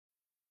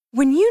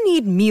When you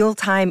need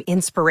mealtime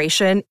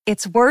inspiration,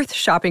 it's worth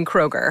shopping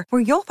Kroger,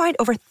 where you'll find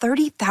over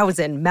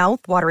 30,000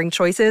 mouth-watering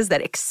choices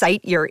that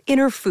excite your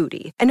inner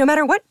foodie. And no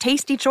matter what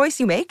tasty choice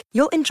you make,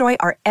 you'll enjoy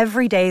our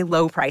everyday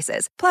low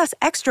prices, plus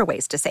extra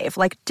ways to save,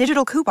 like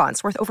digital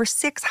coupons worth over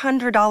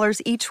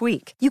 $600 each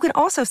week. You can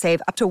also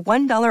save up to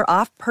 $1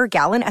 off per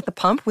gallon at the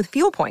pump with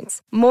fuel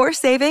points. More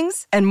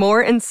savings and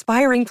more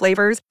inspiring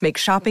flavors make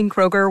shopping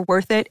Kroger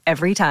worth it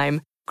every time.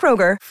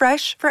 Kroger,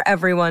 fresh for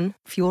everyone.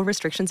 Fuel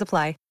restrictions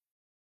apply.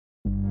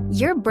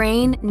 Your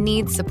brain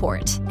needs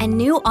support, and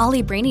new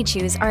Ollie Brainy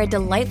Chews are a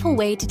delightful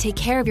way to take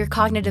care of your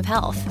cognitive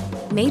health.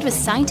 Made with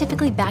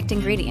scientifically backed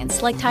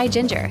ingredients like Thai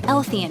ginger,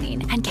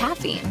 L-theanine, and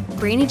caffeine,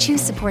 Brainy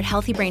Chews support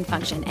healthy brain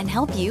function and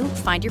help you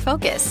find your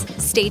focus,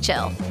 stay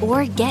chill,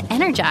 or get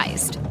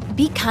energized.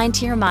 Be kind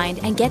to your mind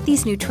and get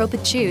these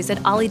nootropic chews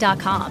at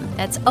ollie.com.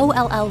 That's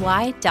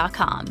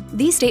OLLY.com.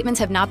 These statements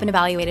have not been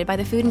evaluated by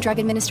the Food and Drug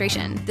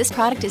Administration. This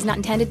product is not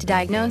intended to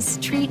diagnose,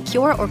 treat,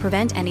 cure, or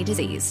prevent any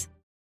disease.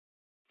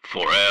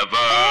 Forever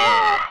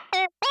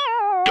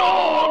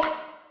Dog.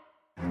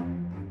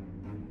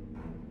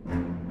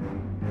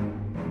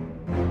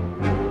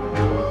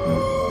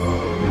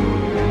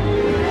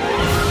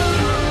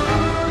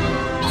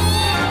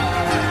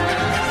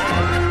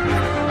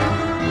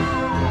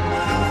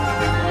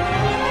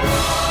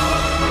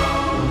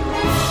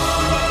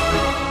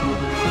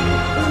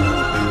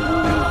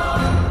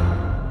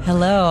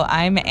 Hello,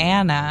 I'm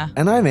Anna.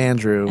 And I'm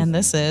Andrew. And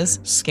this is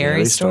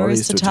Scary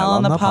Stories to Tell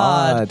on the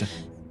Pod.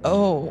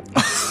 Oh.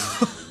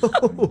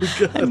 Oh,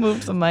 God. I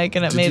moved the mic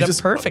and it made a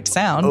perfect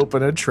sound.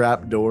 Open a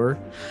trap door.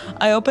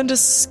 I opened a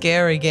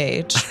scary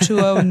gate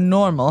to a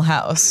normal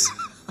house.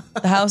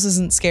 The house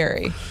isn't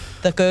scary.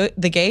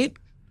 The gate,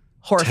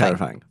 horrifying.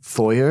 Terrifying.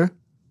 Foyer,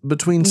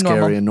 between scary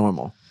Normal. and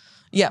normal.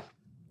 Yeah.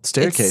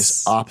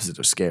 Staircase, opposite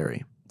of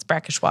scary. It's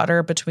brackish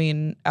water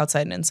between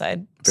outside and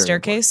inside. Very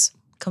Staircase,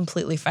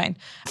 completely fine.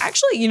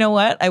 Actually, you know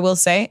what? I will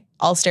say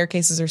all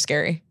staircases are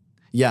scary.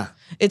 Yeah.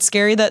 It's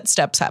scary that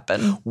steps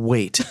happen.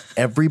 Wait,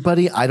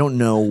 everybody, I don't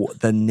know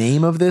the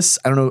name of this.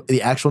 I don't know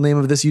the actual name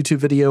of this YouTube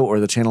video or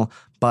the channel,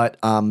 but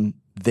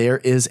there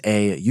is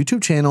a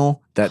YouTube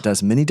channel that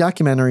does mini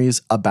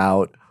documentaries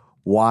about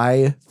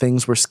why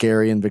things were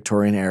scary in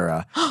Victorian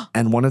era.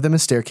 And one of them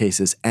is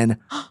staircases. And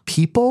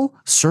people,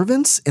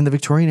 servants in the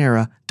Victorian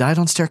era died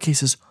on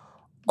staircases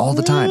all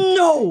the time.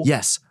 No.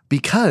 Yes,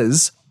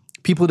 because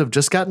people would have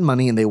just gotten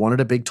money and they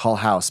wanted a big tall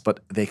house, but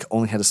they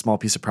only had a small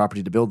piece of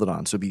property to build it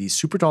on. So it'd be these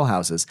super tall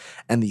houses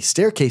and the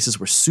staircases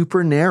were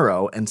super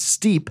narrow and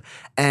steep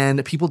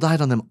and people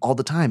died on them all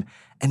the time.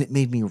 And it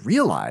made me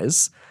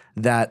realize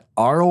that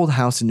our old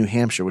house in New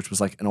Hampshire, which was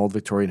like an old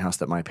Victorian house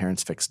that my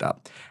parents fixed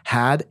up,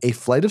 had a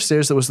flight of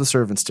stairs that was the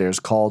servant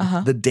stairs called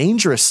the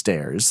dangerous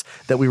stairs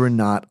that we were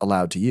not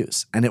allowed to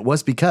use. And it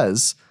was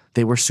because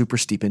they were super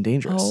steep and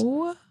dangerous.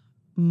 Oh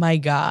my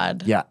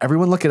God. Yeah,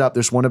 everyone look it up.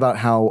 There's one about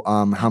how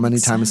many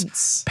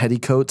times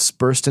petticoats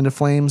burst into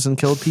flames and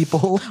killed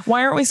people.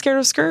 Why aren't we scared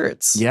of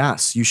skirts?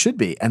 Yes, you should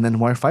be. And then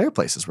why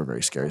fireplaces were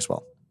very scary as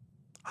well.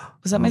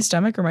 Was that my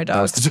stomach or my dog?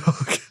 That was the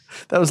dog.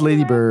 That was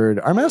Ladybird,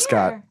 our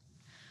mascot.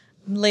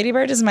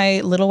 Ladybird is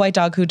my little white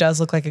dog who does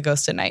look like a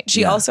ghost at night.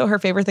 She also, her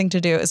favorite thing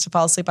to do is to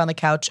fall asleep on the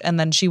couch and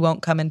then she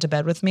won't come into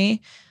bed with me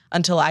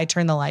until I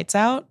turn the lights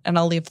out and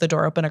I'll leave the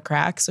door open a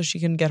crack so she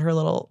can get her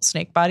little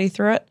snake body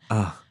through it.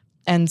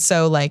 And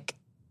so like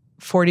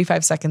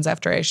 45 seconds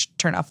after I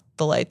turn off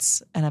the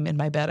lights and I'm in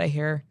my bed, I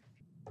hear.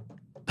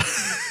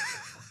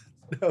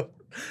 No.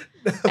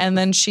 And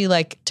then she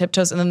like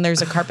tiptoes and then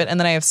there's a carpet and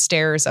then I have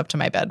stairs up to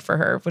my bed for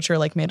her, which are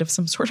like made of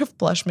some sort of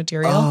plush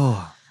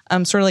material.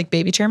 Sort of like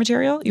baby chair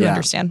material. You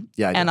understand?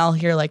 Yeah. I and do. I'll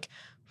hear like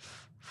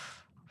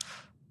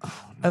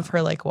of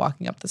her like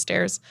walking up the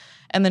stairs.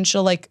 And then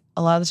she'll like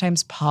a lot of the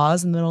times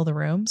pause in the middle of the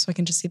room so I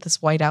can just see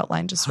this white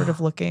outline just sort of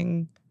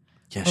looking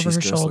over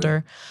her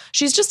shoulder.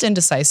 She's just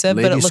indecisive,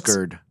 but it looks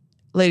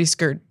Lady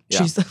Scourd. Yeah.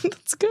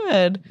 That's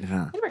good.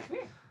 Yeah.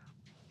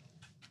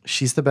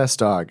 She's the best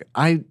dog.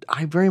 I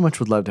very much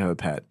would love to have a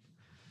pet.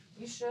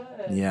 You should.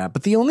 Yeah,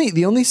 but the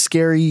only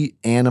scary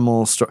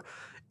animal story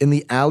in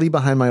the alley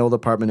behind my old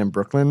apartment in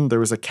Brooklyn, there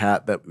was a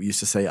cat that used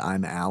to say,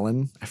 "I'm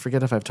Alan." I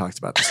forget if I've talked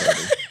about this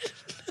already.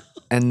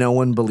 And no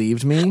one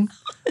believed me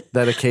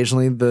that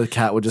occasionally the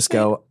cat would just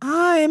go,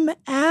 "I'm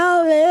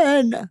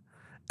Alan."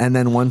 And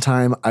then one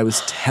time I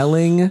was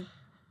telling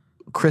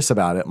Chris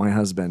about it, my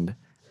husband,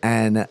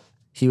 and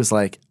he was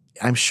like,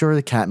 "I'm sure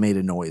the cat made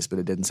a noise, but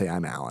it didn't say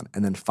I'm Alan."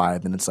 And then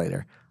 5 minutes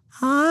later,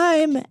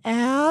 "I'm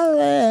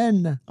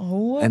Alan."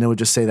 Oh. And it would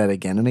just say that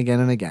again and again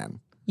and again.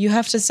 You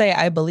have to say,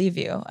 "I believe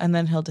you," and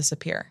then he'll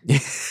disappear.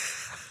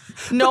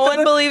 No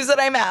one believes that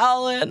I'm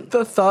Alan.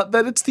 The thought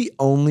that it's the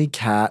only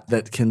cat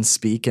that can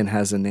speak and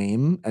has a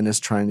name and is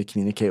trying to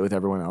communicate with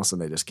everyone else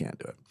and they just can't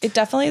do it. It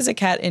definitely is a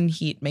cat in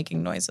heat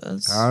making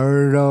noises.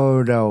 Oh,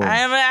 no.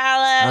 I'm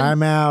Alan.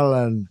 I'm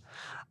Alan.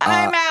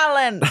 I'm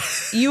Alan.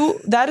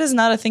 That is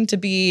not a thing to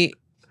be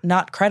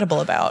not credible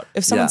about.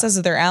 If someone says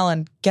that they're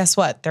Alan, guess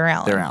what? They're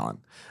Alan. They're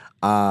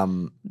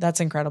Alan. That's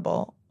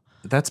incredible.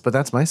 But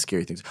that's my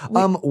scary things.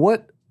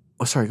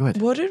 Oh, sorry, go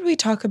ahead. What did we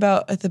talk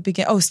about at the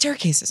beginning? Oh,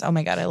 staircases. Oh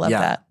my God, I love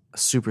that.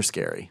 Super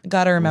scary.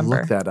 Gotta remember.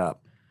 Look that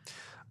up.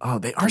 Oh,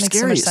 they are makes so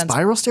scary. much sense.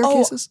 Spiral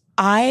staircases?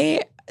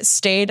 I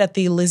stayed at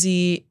the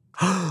Lizzie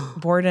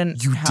Borden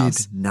You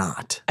house. did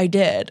not. I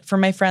did for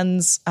my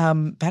friend's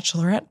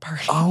bachelorette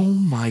party. Oh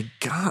my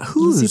God.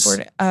 Lizzie Who's?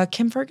 Borden,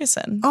 Kim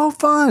Ferguson. Oh,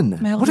 fun.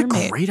 My old What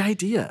roommate. a great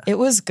idea. It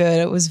was good.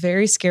 It was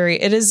very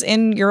scary. It is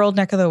in your old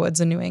neck of the woods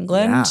in New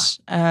England,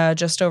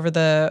 just over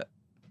the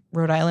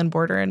Rhode Island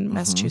border in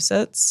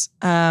Massachusetts.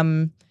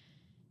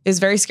 It was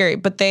very scary,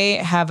 but they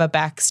have a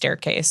back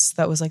staircase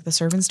that was like the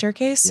servant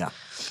staircase.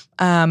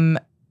 Yeah.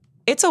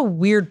 It's a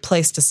weird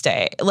place to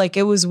stay. Like,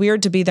 it was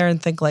weird to be there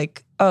and think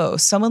like, oh,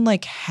 someone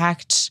like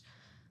hacked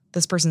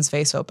this person's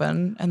face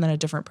open, and then a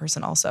different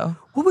person also.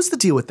 What was the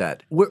deal with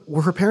that?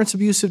 Were her parents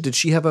abusive? Did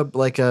she have a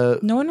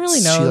No one really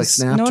She knows. like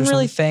snapped No one or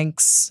really something?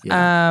 thinks.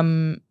 Yeah.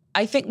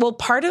 I think, well,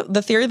 part of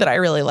the theory that I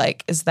really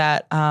like is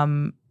that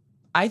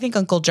I think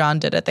Uncle John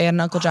did it. They had an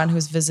Uncle John who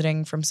was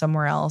visiting from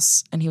somewhere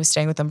else, and he was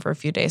staying with them for a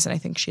few days, and I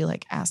think she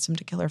like asked him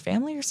to kill her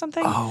family or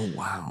something. Oh,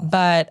 wow.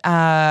 But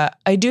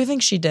I do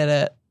think she did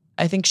it.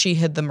 I think she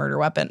hid the murder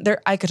weapon.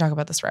 There, I could talk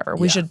about this forever.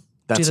 We Yeah, should do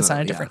that's this on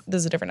another- a different. This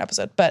is a different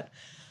episode. But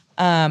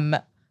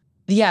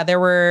there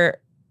were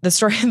the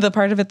story. The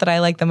part of it that I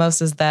like the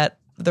most is that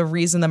the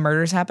reason the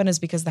murders happened is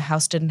because the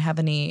house didn't have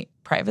any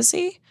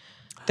privacy.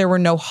 There were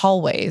no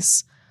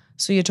hallways,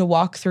 so you had to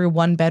walk through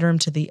one bedroom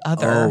to the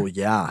other. Oh,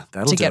 yeah.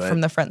 That'll to do get it.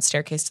 from the front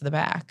staircase to the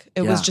back.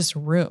 It was Yeah. just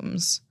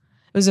rooms.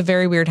 It was a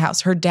very weird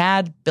house. Her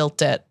dad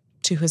built it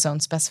to his own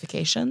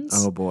specifications.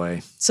 Oh,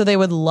 boy. So they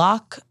would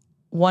lock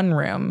one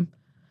room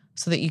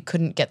so that you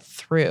couldn't get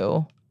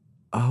through.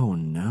 Oh,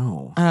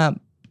 no.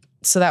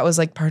 So that was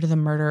like part of the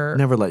murder.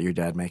 Never let your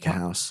dad make a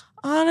house.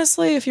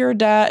 Honestly, if you're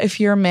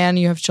a man,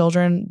 you have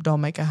children,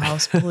 don't make a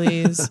house,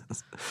 please.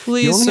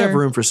 Please, You only sir. have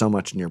room for so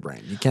much in your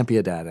brain. You can't be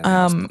a dad and a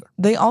house builder.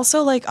 They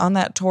also like on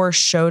that tour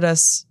showed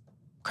us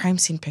crime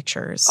scene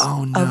pictures.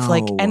 Oh, Of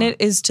like, no. and it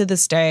is to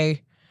this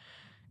day,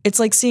 it's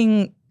like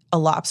seeing a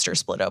lobster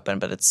split open,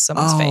 but it's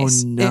someone's Oh,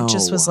 face. no. It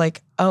just was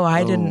like, oh,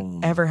 I Oh.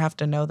 didn't ever have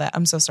to know that.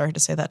 I'm so sorry to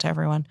say that to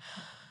everyone.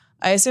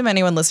 I assume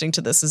anyone listening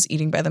to this is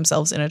eating by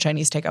themselves in a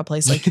Chinese takeout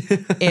place, like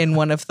in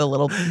one of the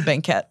little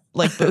banquet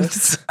like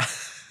booths.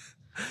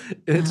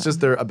 It's just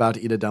they're about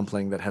to eat a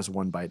dumpling that has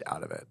one bite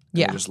out of it. And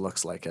Yeah. It just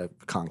looks like a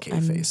concave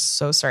I'm face.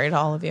 so sorry to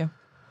all of you.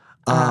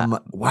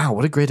 Wow,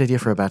 what a great idea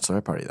for a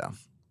bachelorette party, though.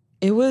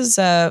 It was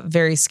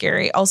very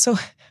scary. Also,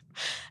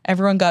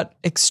 everyone got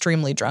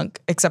extremely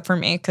drunk except for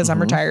me because I'm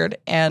retired.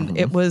 And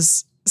it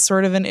was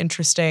sort of an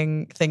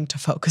interesting thing to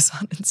focus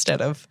on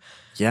instead of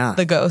Yeah.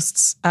 the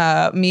ghosts.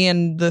 Me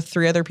and the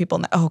three other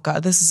people. Oh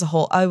God, this is a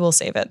whole, I will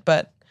save it.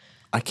 But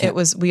I can't.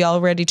 we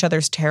all read each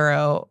other's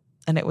tarot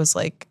and it was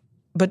like,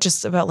 but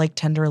just about like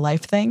tender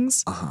life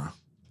things. Uh-huh.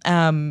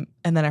 And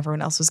then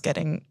everyone else was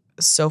getting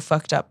so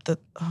fucked up that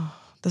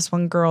this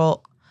one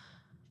girl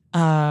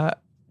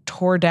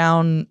tore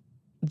down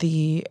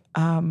the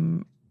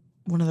one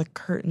of the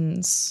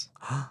curtains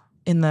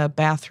in the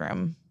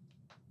bathroom.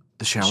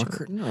 The shower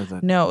curtain or the.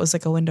 No, it was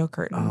like a window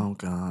curtain. Oh,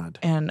 God.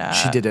 And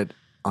She did it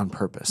on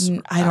purpose.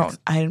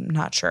 I'm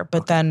not sure.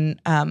 But then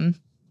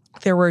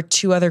there were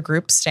two other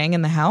groups staying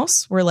in the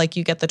house where like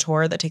you get the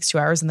tour that takes 2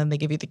 hours and then they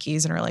give you the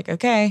keys and are like,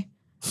 okay,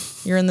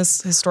 you're in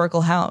this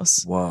historical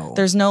house. Whoa.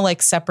 There's no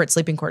like separate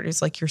sleeping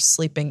quarters. Like you're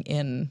sleeping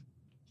in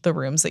the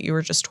rooms that you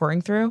were just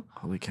touring through.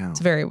 Holy cow. It's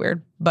very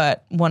weird.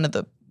 But one of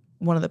the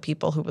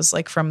people who was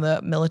like from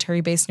the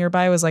military base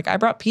nearby was like, I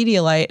brought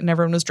Pedialyte and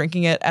everyone was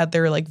drinking it at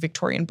their like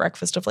Victorian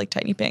breakfast of like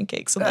tiny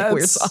pancakes and like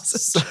weird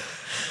sausage.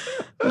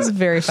 It was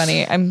very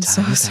funny. I'm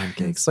so Tiny sorry.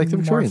 pancakes, like the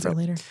More Victorians for did.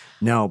 later.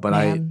 No, but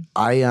Man.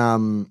 I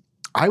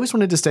always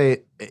wanted to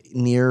stay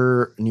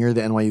near the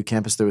NYU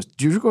campus. Do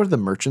you ever go to the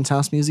Merchants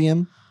House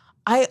Museum?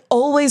 I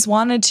always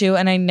wanted to,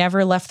 and I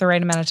never left the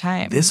right amount of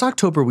time. This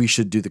October, we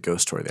should do the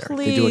ghost tour there.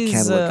 They do a Please.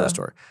 candlelit ghost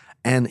tour.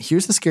 And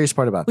here's the scariest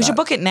part about we that. should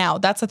book it now.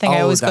 That's the thing. I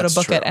Oh, always go to that's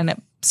book it true. and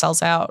it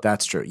sells out.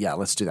 That's true. Yeah,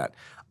 let's do that.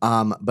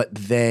 But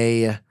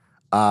they,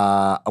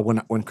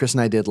 when Chris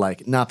and I did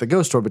like not the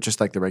ghost tour, but just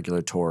like the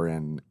regular tour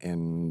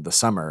in the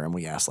summer, and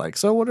we asked like,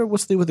 so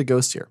what's the deal with the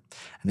ghost here?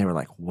 And they were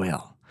like,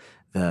 well,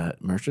 the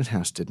Merchant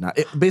House did not.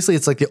 Basically,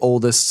 it's like the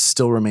oldest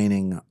still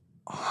remaining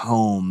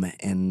home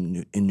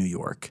in New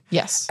York.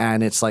 Yes.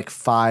 And it's like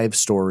 5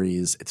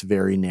 stories. It's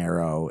very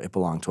narrow. It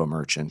belonged to a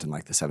merchant in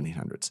like the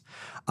 1700s.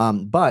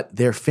 But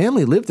their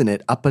family lived in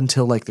it up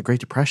until like the Great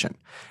Depression.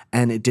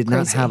 And it did not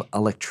Crazy. have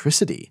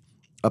electricity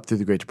up through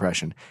the Great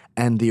Depression.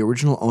 And the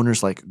original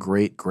owner's like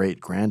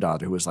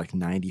great-great-granddaughter, who was like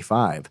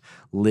 95,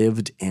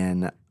 lived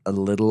in a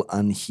little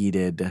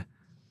unheated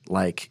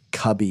like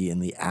cubby in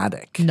the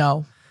attic.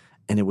 No.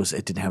 And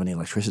it didn't have any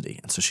electricity.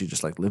 And so she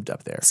just like lived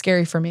up there.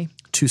 Scary for me.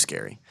 Too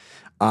scary.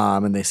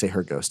 And they say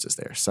her ghost is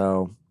there.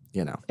 So,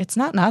 you know. It's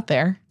not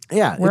there.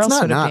 Yeah, Where it's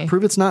else would it not. be?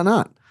 Prove it's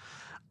not.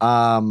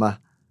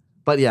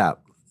 But yeah,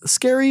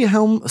 scary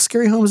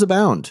homes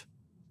abound.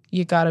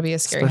 You got to be a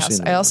scary Especially house.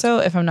 in New I also,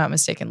 if I'm not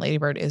mistaken,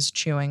 Ladybird is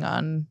chewing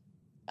on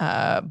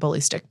bully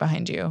stick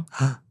behind you.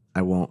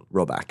 I won't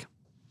roll back.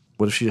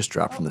 What if she just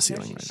dropped from the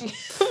ceiling right now?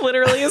 She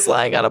literally is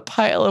lying on a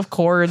pile of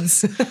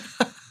cords,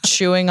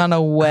 chewing on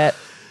a wet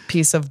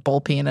piece of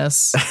bull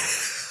penis.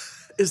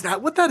 Is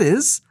that what that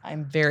is?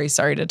 I'm very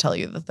sorry to tell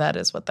you that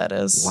is what that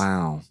is.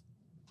 Wow.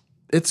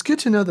 It's good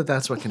to know that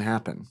that's what can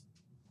happen.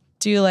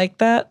 Do you like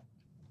that?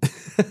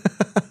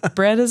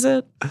 Bread, is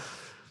it?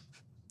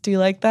 Do you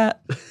like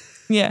that?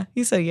 Yeah,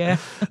 he said yeah.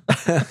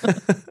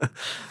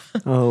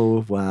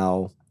 Oh,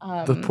 wow.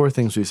 The poor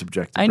things we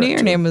subject I knew your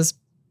to. name was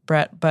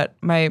Brett, but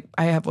I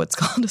have what's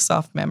called a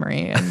soft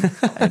memory, and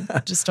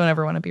I just don't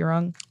ever want to be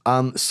wrong.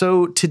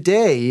 So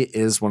today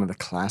is one of the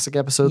classic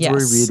episodes where we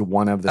Yes. read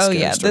one of the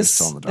scary stories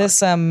told in the dark.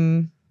 This I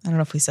don't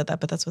know if we said that,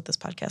 but that's what this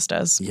podcast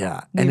does.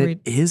 Yeah, We and read-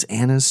 it is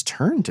Anna's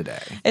turn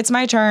today. It's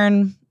my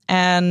turn,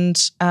 and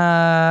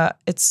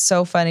it's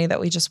so funny that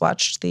we just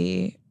watched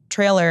the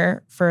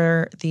trailer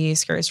for the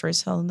Scary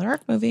Stories Told in the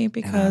Dark movie In our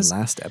because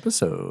last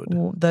episode.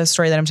 the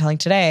story that I'm telling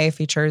today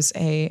features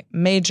a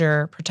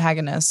major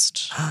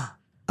protagonist.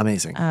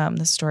 Amazing.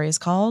 The story is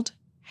called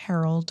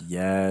Harold.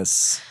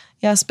 Yes.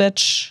 Yes,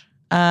 bitch.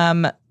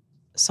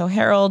 So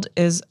Harold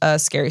is a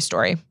scary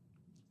story.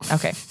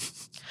 Okay.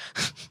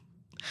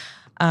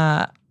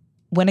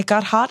 When it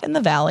got hot in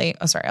the valley,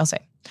 I'll say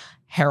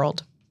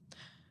Harold.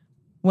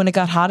 When it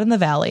got hot in the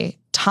valley,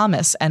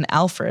 Thomas and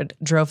Alfred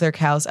drove their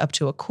cows up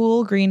to a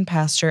cool green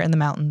pasture in the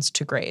mountains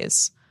to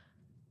graze.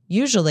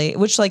 Usually,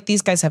 which like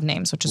these guys have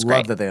names, which is Love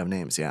great. that they have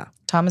names, yeah.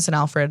 Thomas and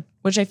Alfred,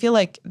 which I feel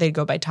like they'd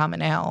go by Tom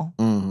and Al.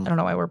 Mhm. I don't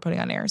know why we're putting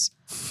on airs.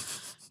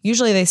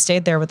 Usually they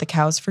stayed there with the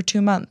cows for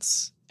 2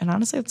 months. And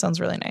honestly, it sounds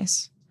really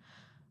nice.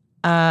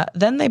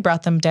 Then they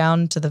brought them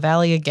down to the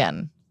valley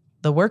again.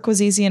 The work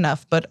was easy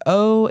enough, but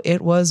oh,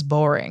 it was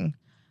boring.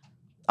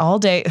 All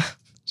day,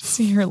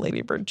 see your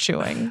ladybird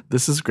chewing.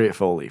 This is great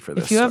Foley for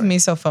this If you have story.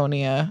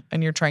 misophonia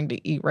and you're trying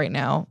to eat right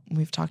now,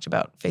 we've talked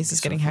about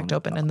faces getting hacked Misophonia.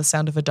 open and the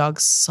sound of a dog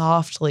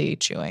softly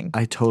chewing.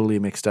 I totally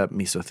mixed up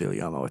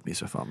mesothelioma with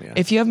misophonia.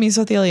 If you have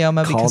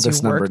mesothelioma Call because this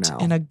you number worked now.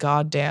 in a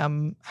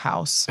goddamn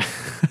house.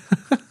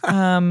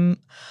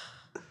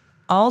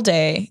 All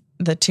day,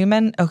 the two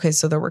men, okay,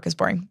 so their work is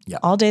boring. Yeah.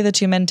 All day, the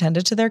two men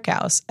tended to their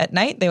cows. At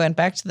night, they went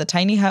back to the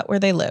tiny hut where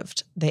they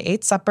lived. They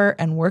ate supper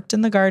and worked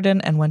in the garden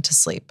and went to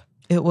sleep.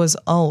 It was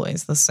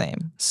always the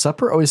same.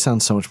 Supper always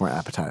sounds so much more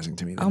appetizing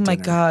to me than Oh my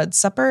dinner. God.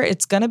 Supper,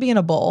 it's going to be in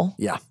a bowl.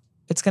 Yeah.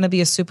 It's going to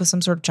be a soup with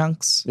some sort of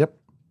chunks. Yep.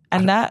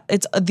 And that,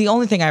 it's the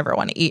only thing I ever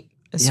want to eat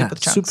is Yeah, soup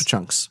with chunks. soup with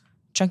chunks.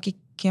 Chunky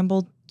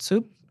Campbell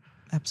soup?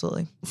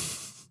 Absolutely.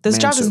 This Man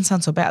job soup. doesn't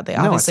sound so bad. They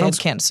No, it obviously had sounds-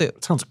 canned soup.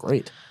 It sounds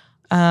great.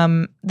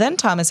 Then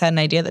Thomas had an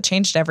idea that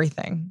changed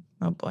everything.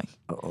 Oh boy.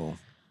 Uh-oh.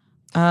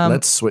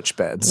 Let's switch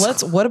beds.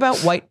 What about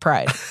white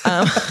pride?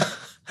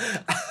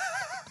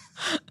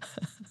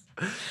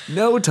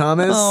 No,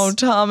 Thomas. Oh,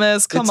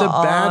 Thomas, come it's on.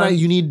 a bad idea.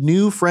 You need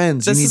new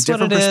friends. This you need is what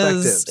different it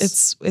perspectives.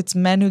 is. It's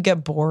men who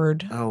get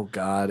bored. Oh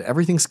God.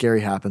 Everything scary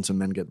happens when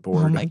men get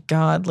bored. Oh my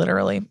God,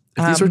 literally.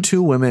 If these were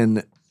two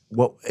women,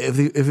 what if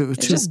it was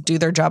They two just do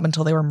their job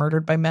until they were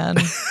murdered by men.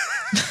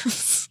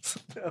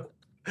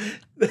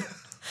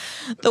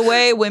 The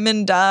way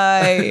women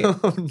die.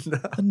 Oh no.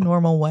 The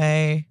normal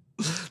way.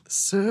 The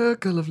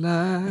circle of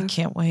I life.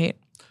 can't wait.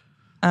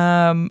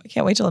 I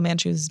can't wait till a man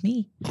chooses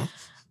me.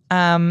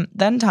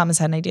 Then Thomas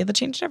had an idea that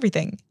changed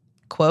everything.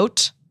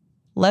 Quote,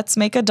 "Let's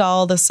make a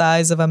doll the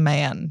size of a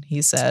man,"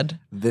 he said.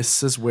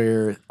 This is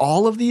where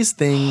all of these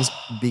things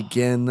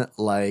begin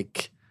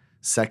like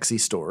sexy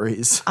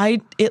stories.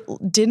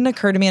 It didn't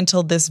occur to me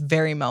until this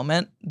very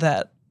moment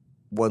that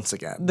Once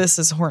again. this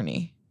is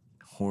horny.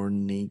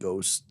 Horny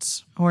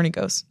ghosts. Horny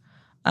ghosts.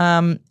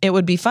 It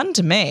would be fun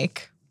to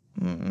make.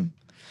 And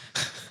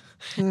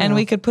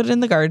we could put it in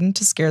the garden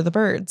to scare the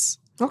birds.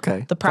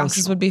 Okay. The process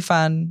Functional. would be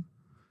fun.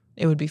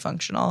 It would be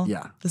functional.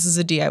 Yeah. This is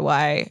a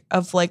DIY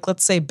of like,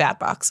 let's say bat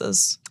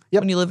boxes.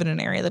 Yep. When you live in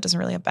an area that doesn't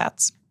really have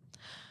bats.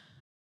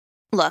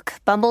 Look,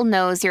 Bumble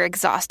knows you're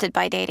exhausted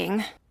by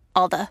dating.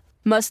 All the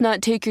must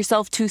not take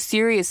yourself too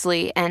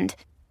seriously and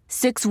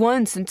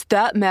 6'1" since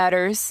that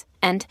matters.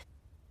 And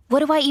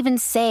What do I even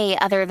say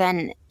other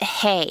than,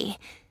 hey?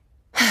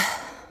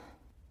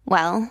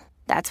 well,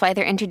 That's why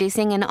they're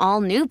introducing an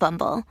all-new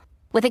Bumble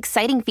with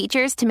exciting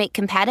features to make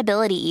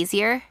compatibility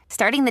easier,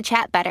 starting the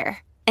chat better,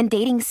 and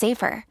dating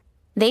safer.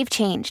 They've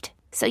changed,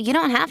 so you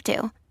don't have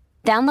to.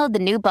 Download the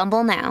new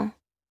Bumble now.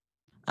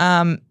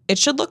 It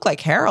should look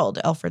like Harold,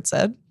 Alfred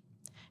said.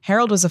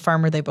 Harold was a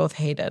farmer they both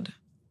hated.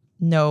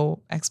 No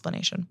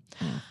explanation.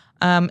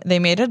 They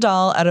made a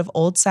doll out of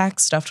old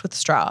sacks stuffed with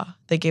straw.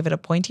 They gave it a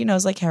pointy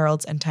nose like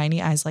Harold's and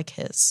tiny eyes like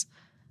his.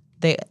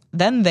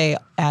 Then they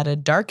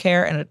added dark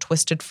hair and a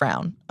twisted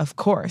frown. Of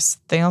course,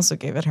 they also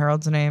gave it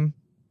Harold's name.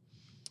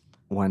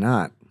 Why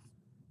not?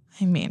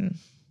 I mean,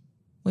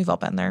 we've all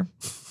been there.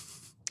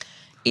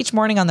 Each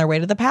morning on their way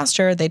to the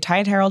pasture, they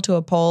tied Harold to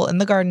a pole in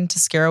the garden to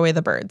scare away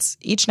the birds.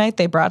 Each night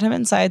they brought him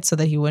inside so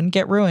that he wouldn't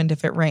get ruined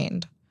if it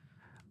rained.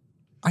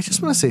 I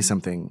just want to say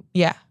something.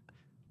 Yeah.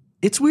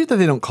 It's weird that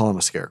they don't call him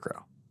a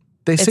scarecrow.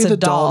 They It's say a the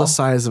doll doll. the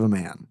size of a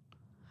man.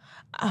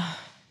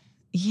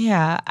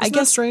 Yeah. I Isn't that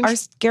guess strange? are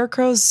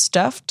scarecrows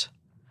stuffed?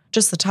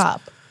 Just the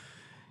top.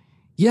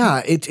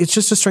 Yeah, it's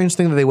just a strange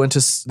thing that they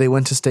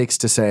went to stakes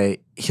to say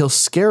he'll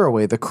scare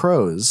away the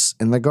crows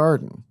in the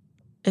garden.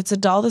 It's a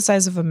doll the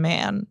size of a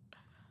man.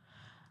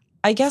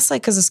 I guess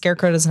like because a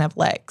scarecrow doesn't have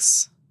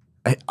legs.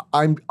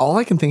 I'm all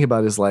I can think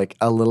about is like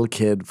a little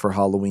kid for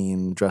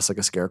Halloween dressed like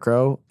a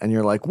scarecrow, and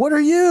you're like, "What are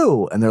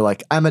you?" And they're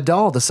like, "I'm a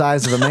doll the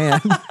size of a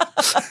man."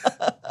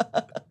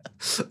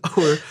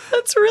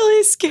 That's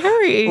really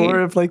scary.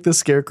 Or if like the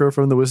scarecrow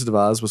from The Wizard of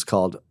Oz was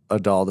called a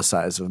doll the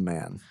size of a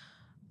man.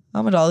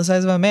 I'm a doll the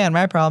size of a man.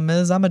 My problem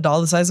is I'm a doll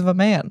the size of a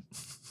man.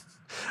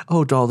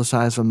 Oh, doll the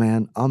size of a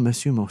man. I'll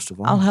miss you most of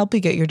all. I'll help you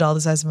get your doll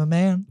the size of a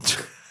man.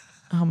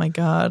 Oh my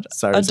God.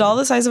 Sorry, a doll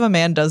the size of a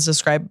man does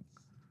describe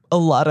a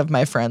lot of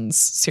my friends'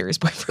 serious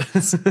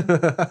boyfriends.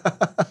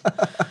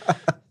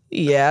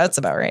 Yeah, that's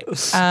about right.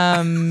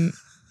 I'm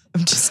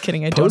just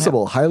kidding.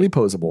 Highly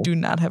posable. Do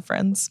not have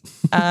friends.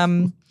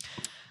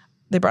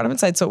 They brought him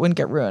inside so it wouldn't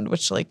get ruined,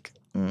 which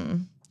when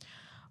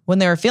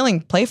they were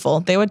feeling playful,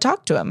 they would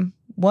talk to him.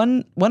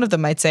 One of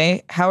them might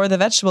say, "How are the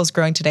vegetables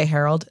growing today,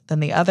 Harold?" Then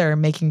the other,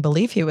 making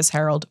believe he was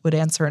Harold, would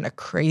answer in a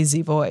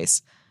crazy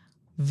voice,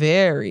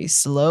 very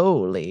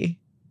slowly.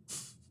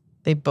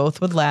 They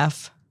both would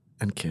laugh.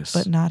 And kiss.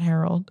 But not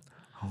Harold.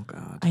 Oh,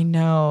 God. I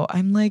know.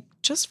 I'm like,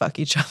 just fuck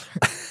each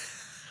other.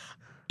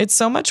 It's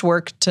so much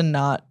work to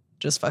not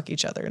just fuck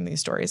each other in these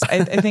stories.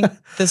 I think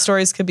the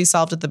stories could be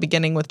solved at the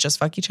beginning with just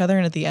fuck each other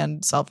and at the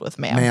end solved with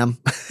ma'am. Ma'am.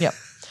 Yep.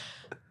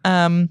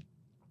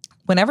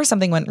 Whenever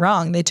something went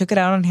wrong, they took it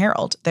out on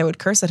Harold. They would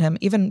curse at him,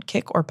 even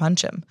kick or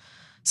punch him.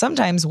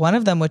 Sometimes one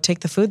of them would take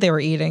the food they were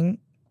eating,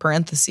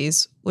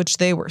 parentheses, which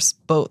they were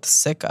both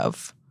sick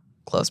of,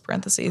 close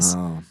parentheses,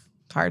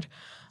 hard,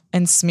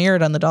 and smear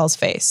it on the doll's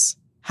face.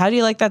 "How do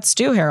you like that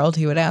stew, Harold?"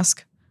 he would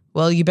ask.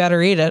 "Well, you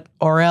better eat it,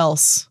 or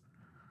else."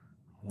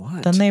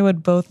 What?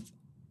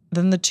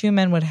 Then the two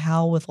men would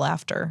howl with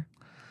laughter.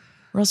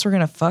 "Or else we're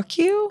going to fuck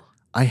you?"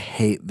 I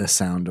hate the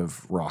sound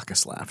of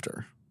raucous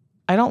laughter.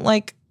 I don't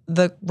like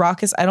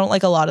I don't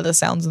like a lot of the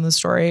sounds in the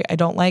story. I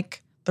don't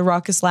like the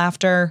raucous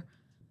laughter.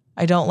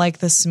 I don't like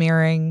the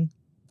smearing.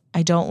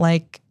 I don't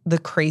like the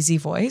crazy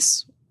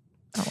voice.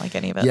 I don't like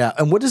any of it. Yeah.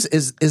 And what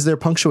is there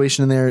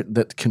punctuation in there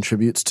that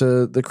contributes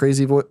to the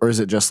crazy voice? Or is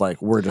it just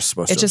like, we're just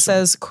supposed to? It just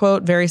says,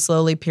 quote, "very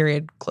slowly,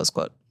 period, close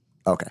quote."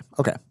 Okay.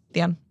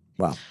 The end.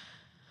 Wow.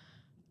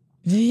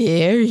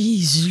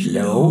 Very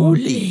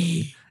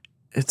slowly.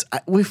 It's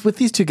with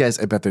these two guys,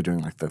 I bet they're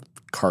doing like the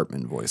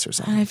Cartman voice or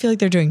something. I feel like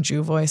they're doing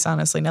Jew voice,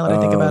 honestly, now that I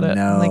think about it.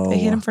 No. Like, they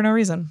hate him for no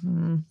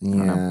reason. I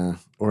don't know. Yeah.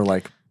 Or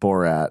like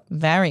Borat.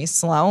 Very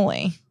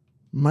slowly.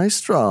 My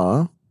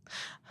straw.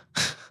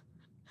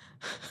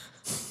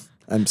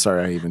 I'm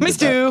sorry I even did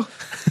Mister.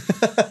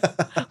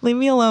 Leave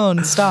me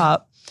alone.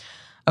 Stop.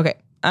 Okay.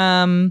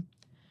 One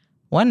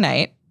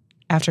night,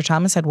 after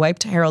Thomas had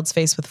wiped Harold's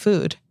face with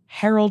food,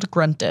 Harold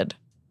grunted.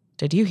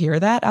 "Did you hear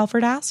that?"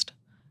 Alfred asked.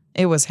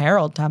 "It was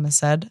Harold," Thomas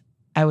said.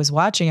 "I was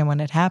watching him when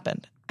it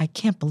happened. I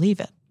can't believe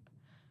it."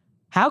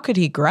 "How could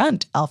he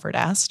grunt?" Alfred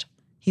asked.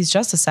 "He's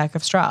just a sack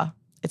of straw.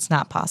 It's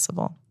not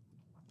possible."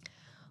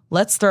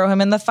 "Let's throw him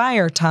in the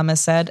fire,"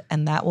 Thomas said,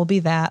 "and that will be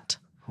that."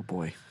 Oh,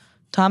 boy.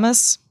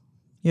 "Thomas,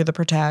 you're the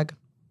protag."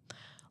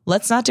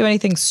 "Let's not do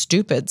anything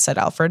stupid," said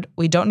Alfred.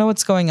 "We don't know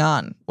what's going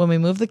on. When we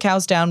move the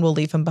cows down, we'll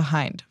leave him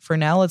behind. For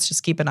now, let's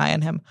just keep an eye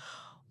on him."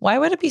 Why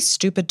would it be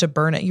stupid to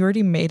burn it? You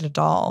already made a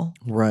doll.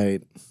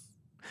 Right.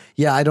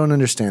 Yeah, I don't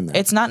understand that.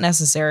 It's not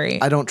necessary.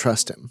 I don't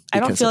trust him. I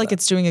don't feel like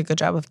it's doing a good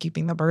job of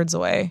keeping the birds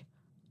away.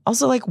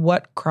 Also, like,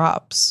 what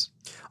crops?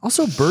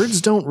 Also,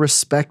 birds don't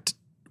respect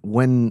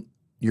when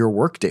your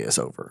workday is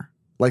over.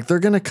 Like, they're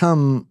going to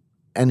come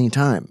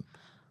anytime.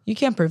 You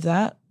can't prove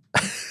that.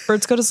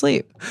 Birds go to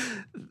sleep.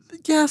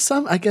 Yeah,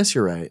 I guess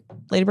you're right.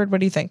 Ladybird, what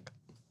do you think?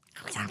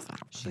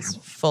 She's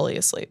fully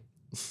asleep.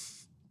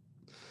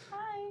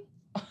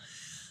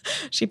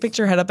 She picked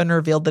her head up and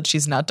revealed that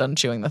she's not done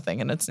chewing the thing,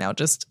 and it's now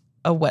just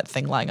a wet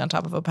thing lying on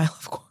top of a pile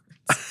of corns.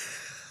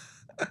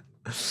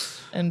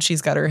 And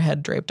she's got her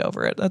head draped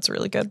over it. That's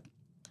really good.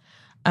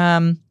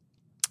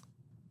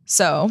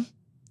 So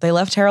they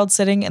left Harold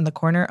sitting in the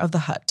corner of the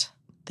hut.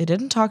 They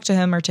didn't talk to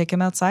him or take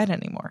him outside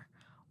anymore.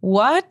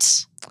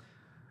 What?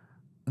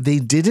 They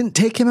didn't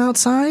take him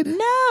outside?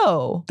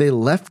 No. They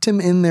left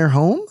him in their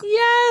home?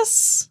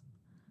 Yes.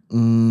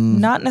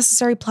 Not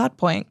necessary plot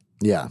point.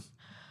 Yeah.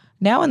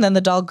 Now and then the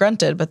doll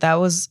grunted, but that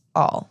was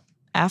all.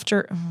 That's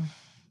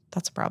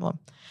a problem.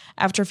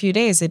 After a few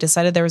days, they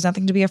decided there was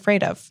nothing to be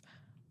afraid of.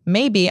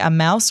 Maybe a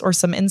mouse or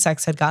some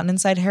insects had gotten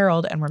inside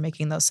Harold and were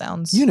making those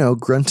sounds. You know,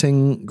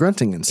 grunting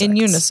insects. In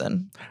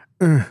unison.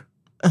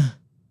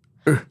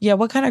 Yeah,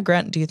 what kind of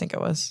grunt do you think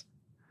it was?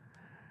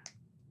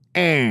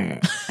 Eh.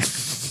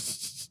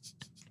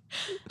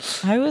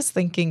 I was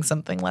thinking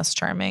something less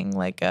charming,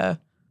 like a...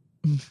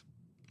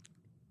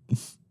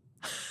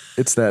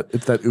 It's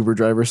that Uber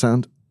driver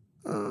sound.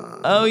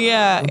 Oh,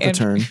 yeah. The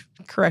turn.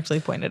 Correctly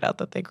pointed out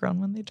that they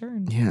groan when they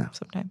turn. Yeah.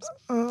 Sometimes.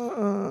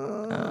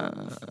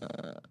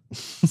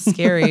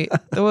 Scary.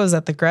 What was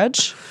that, The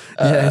Grudge?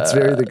 Yeah, it's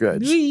very The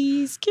Grudge.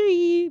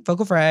 Scary.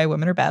 Vocal fry,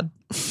 women are bad.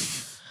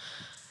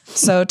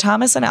 So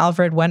Thomas and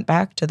Alfred went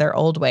back to their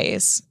old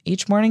ways.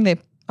 Each morning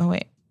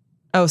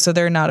so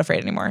they're not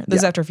afraid anymore. This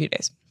is after a few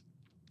days.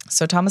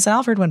 So Thomas and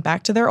Alfred went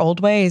back to their old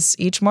ways.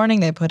 Each morning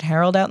they put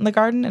Harold out in the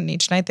garden, and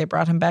each night they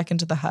brought him back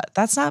into the hut.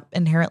 That's not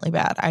inherently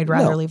bad. I'd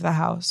rather leave the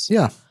house.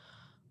 Yeah.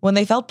 When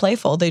they felt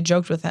playful, they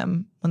joked with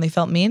him. When they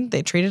felt mean,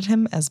 they treated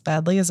him as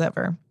badly as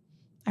ever.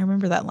 I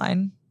remember that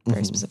line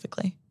very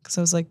specifically because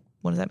I was like,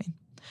 what does that mean?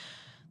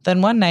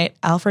 Then one night,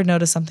 Alfred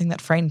noticed something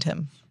that frightened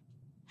him.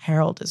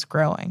 Harold is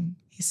growing,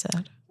 he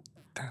said.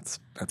 That's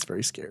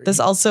very scary. This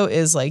also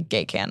is like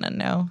gay canon,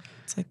 no?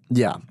 It's like,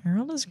 yeah.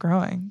 Harold is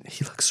growing.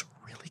 He looks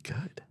really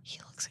good. He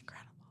looks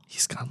incredible.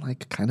 He's got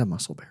like kind of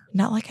muscle bear.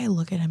 Not like I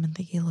look at him and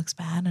think he looks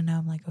bad, and now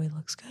I'm like, oh, he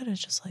looks good.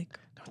 It's just like,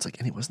 no, it's like,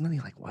 and it wasn't that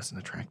he like wasn't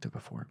attractive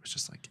before. It was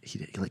just like he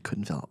like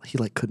couldn't fill out a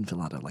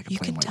like a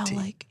plain white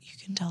tee. You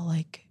can tell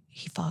like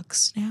he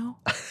fucks now,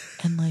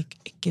 and like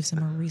it gives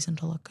him a reason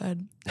to look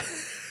good.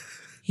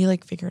 He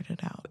like figured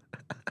it out.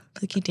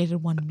 Like he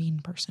dated one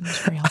mean person.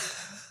 It's real.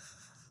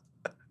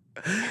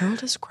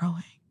 Harold is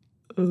growing.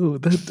 Oh,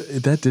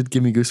 that did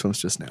give me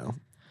goosebumps just now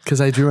because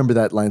I do remember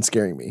that line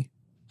scaring me.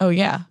 Oh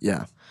yeah.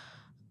 Yeah.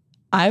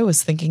 I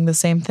was thinking the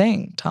same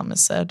thing,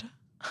 Thomas said.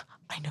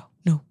 I know.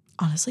 No,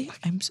 honestly,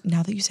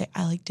 now that you say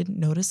I like didn't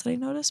notice that I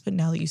noticed, but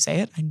now that you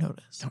say it, I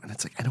noticed. No, and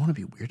it's like I don't want to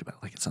be weird about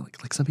it. Like it's not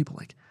like some people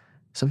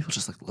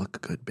just like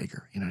look good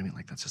bigger. You know what I mean?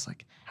 Like that's just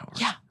like how it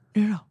works. Yeah.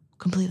 No,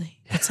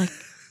 completely. It's like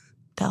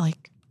that.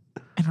 Like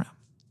I don't know.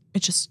 It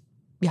just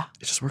It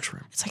just works for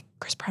him. It's like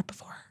Chris Pratt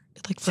before.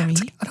 Like for me,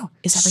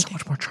 is everything so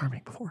much more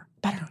charming before.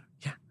 Better. You know?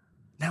 Yeah.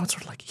 Now it's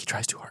sort of like he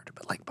tries too hard,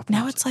 but like before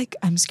now it's like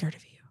I'm scared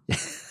of you.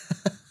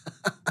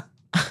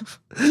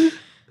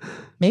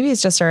 Maybe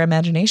it's just our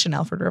imagination,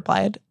 Alfred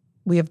replied.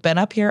 We have been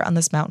up here on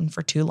this mountain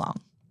for too long.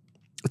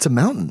 It's a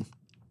mountain.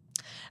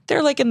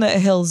 They're like in the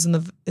hills, in the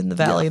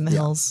valley, in the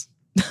hills.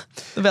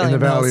 The valley, in the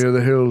valley of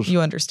the hills.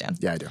 You understand.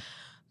 Yeah, I do.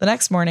 The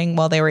next morning,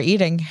 while they were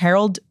eating,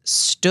 Harold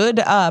stood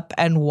up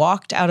and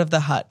walked out of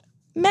the hut.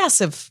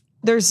 Massive.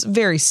 There's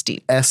very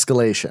steep.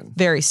 Escalation.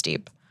 Very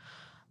steep.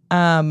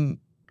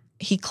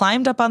 He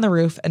climbed up on the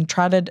roof and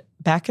trotted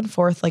back and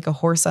forth like a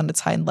horse on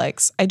its hind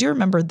legs. I do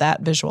remember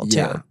that visual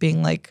too,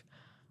 being like,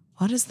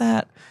 what is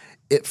that?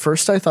 At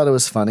first I thought it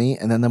was funny,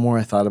 and then the more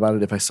I thought about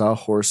it, if I saw a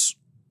horse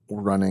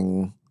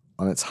running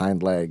on its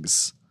hind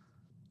legs,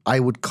 I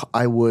don't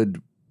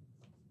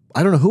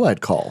know who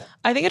I'd call.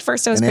 I think at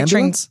first I was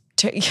picturing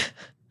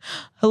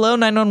hello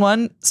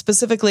 911,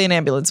 specifically an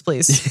ambulance,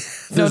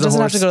 please. No, it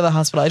doesn't have to go to the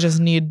hospital. I just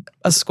need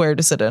a square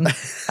to sit in.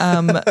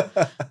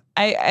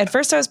 At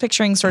first I was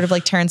picturing sort of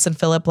like Terrence and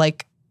Phillip,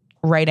 like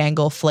right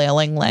angle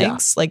flailing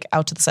legs, like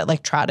out to the side,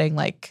 like trotting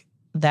like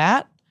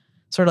that,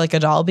 sort of like a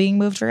doll being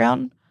moved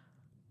around.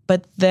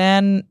 But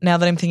then now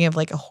that I'm thinking of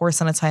like a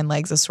horse on its hind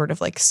legs is sort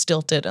of like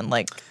stilted and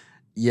like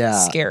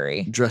scary.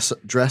 Is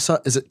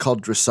it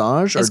called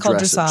dressage? It's called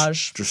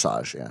dressage.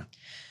 Dressage, yeah.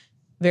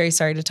 Very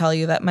sorry to tell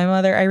you that my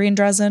mother, Irene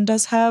Drezen,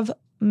 does have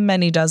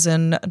many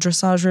dozen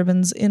dressage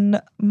ribbons in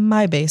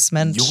my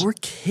basement. You're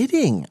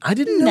kidding. I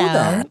didn't know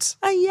that.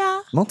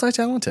 Yeah.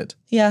 Multi-talented.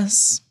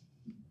 Yes.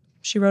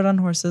 She rode on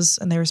horses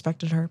and they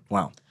respected her.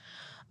 Wow.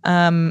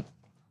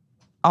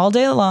 All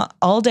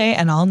day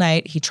and all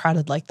night, he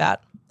trotted like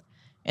that.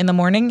 In the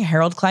morning,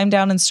 Harold climbed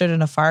down and stood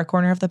in a far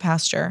corner of the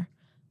pasture.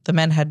 The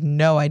men had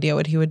no idea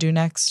what he would do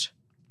next.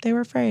 They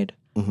were afraid.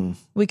 Mm-hmm.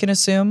 We can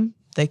assume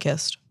they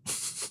kissed.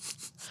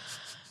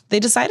 They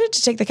decided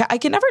to take the cat. I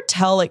can never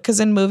tell, like, because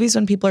in movies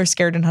when people are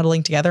scared and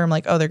huddling together, I'm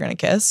like, oh, they're going to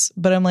kiss.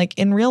 But I'm like,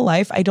 in real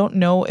life, I don't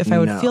know if I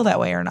would feel that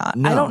way or not.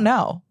 No. I don't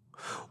know.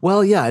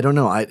 Well, yeah, I don't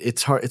know.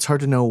 It's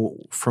hard to know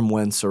from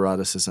when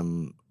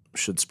eroticism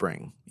should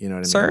spring. You know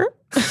what I mean?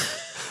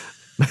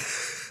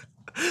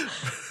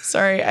 Sir?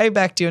 Sorry, I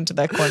backed you into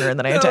that corner and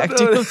then I attacked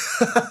you.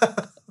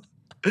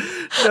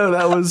 No,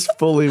 that was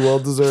fully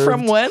well-deserved.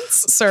 From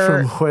whence, sir?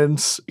 From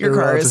whence. Your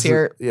car is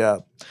here. Yeah.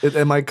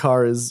 And my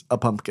car is a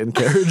pumpkin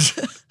carriage.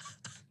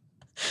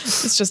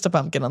 It's just a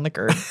pumpkin on the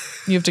curb.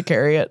 You have to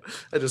carry it.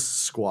 I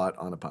just squat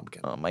on a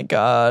pumpkin. Oh my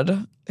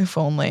God. If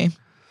only.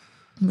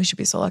 We should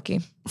be so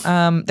lucky.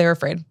 They were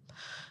afraid.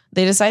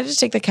 They decided to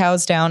take the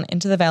cows down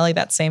into the valley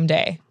that same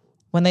day.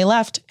 When they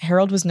left,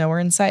 Harold was nowhere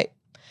in sight.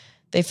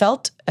 They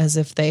felt as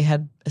if they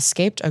had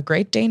escaped a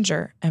great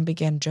danger and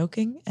began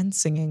joking and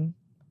singing.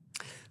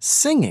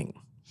 Singing?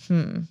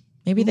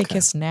 Maybe they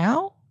kiss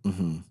now?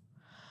 Mm-hmm.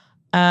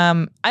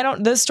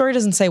 This story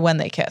doesn't say when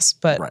they kiss,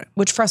 but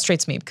which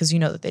frustrates me because you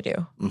know that they do.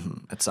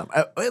 Mm-hmm.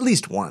 At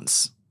least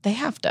once. They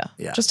have to,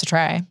 just to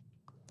try.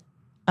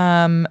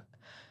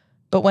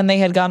 But when they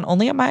had gone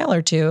only a mile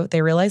or two,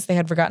 they realized they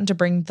had forgotten to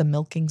bring the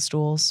milking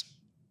stools.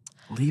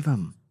 Leave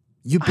them.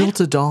 You built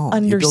a doll.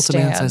 You built a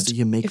man-sized doll.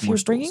 You make if more you're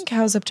stools. bringing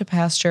cows up to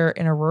pasture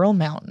in a rural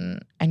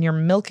mountain and you're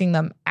milking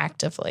them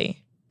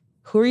actively,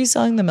 who are you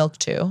selling the milk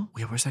to?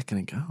 Wait, where's that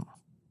going to go?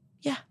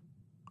 Yeah.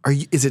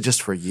 Is it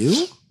just for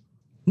you?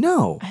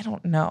 No. I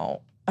don't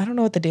know. I don't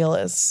know what the deal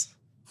is.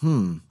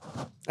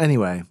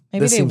 Anyway, maybe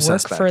this they seems work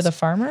suspect. for the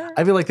farmer?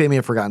 I feel like they may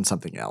have forgotten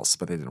something else,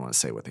 but they didn't want to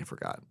say what they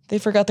forgot. They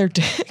forgot their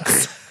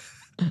dicks.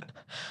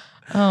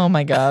 Oh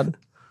my God.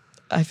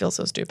 I feel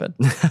so stupid.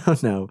 Oh,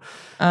 no.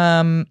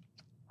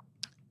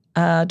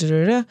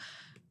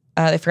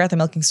 They forgot the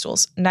milking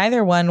stools.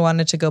 Neither one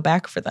wanted to go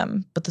back for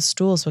them, but the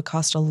stools would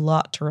cost a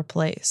lot to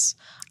replace.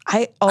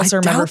 I also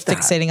remember doubt that.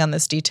 fixating on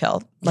this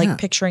detail, like Yeah.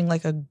 picturing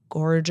like a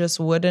gorgeous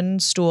wooden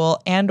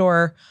stool and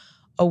or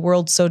a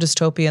world so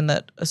dystopian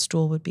that a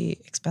stool would be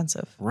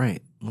expensive.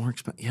 Right. More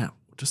expensive. Yeah.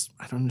 Just,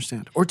 I don't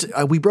understand. Or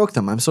we broke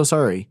them. I'm so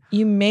sorry.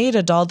 You made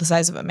a doll the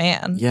size of a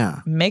man. Yeah.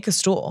 Make a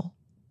stool.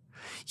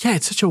 Yeah.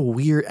 It's such a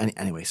weird.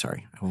 Anyway,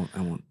 sorry. I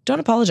won't. Don't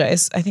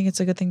apologize. I think it's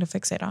a good thing to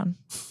fixate on.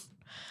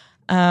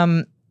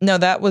 No,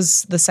 that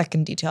was the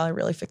second detail I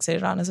really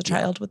fixated on as a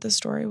child with this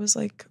story was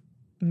like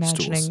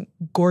imagining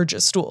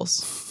gorgeous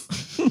stools.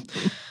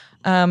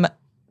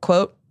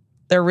 Quote,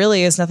 there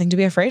really is nothing to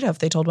be afraid of,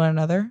 they told one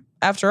another.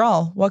 After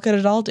all, what could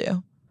it all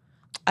do?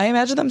 I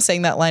imagine them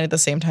saying that line at the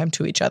same time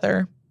to each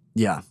other.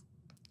 Yeah.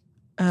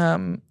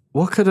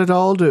 What could it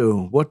all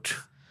do? What?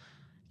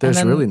 There's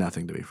then really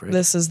nothing to be afraid of.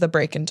 This is the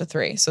break into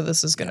 3. So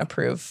this is going to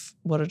prove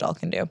what a doll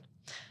can do.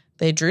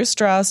 They drew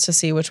straws to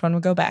see which one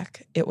would go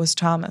back. It was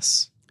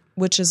Thomas,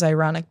 which is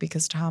ironic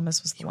because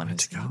Thomas was the one who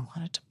said he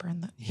wanted to burn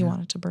that. He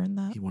wanted to burn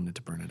that. He wanted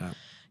to burn it up.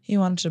 He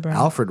wanted to burn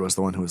Alfred was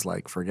the one who was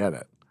like, forget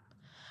it.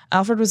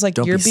 Alfred was like,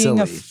 Don't you're be being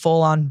a silly.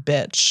 full-on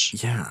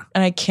bitch. Yeah.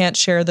 And I can't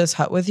share this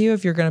hut with you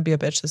if you're going to be a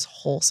bitch this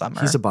whole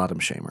summer. He's a bottom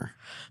shamer.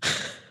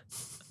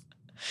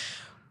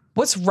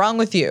 What's wrong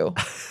with you?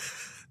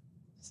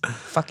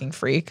 Fucking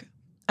freak.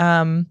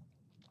 It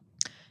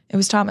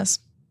was Thomas.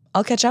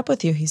 I'll catch up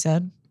with you, he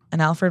said.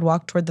 And Alfred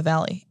walked toward the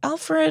valley.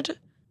 Alfred,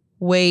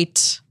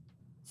 wait.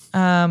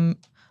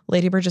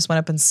 Lady Bird just went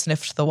up and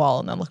sniffed the wall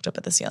and then looked up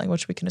at the ceiling,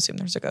 which we can assume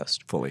there's a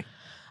ghost. Fully.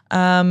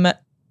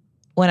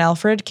 When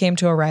Alfred came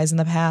to a rise in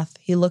the path,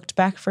 he looked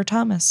back for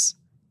Thomas.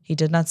 He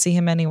did not see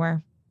him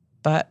anywhere,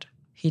 but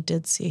he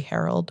did see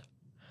Harold.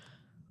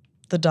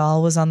 The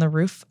doll was on the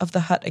roof of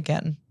the hut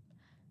again.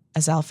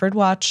 As Alfred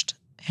watched,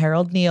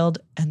 Harold kneeled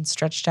and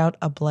stretched out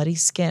a bloody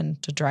skin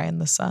to dry in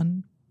the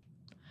sun.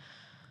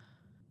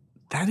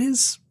 That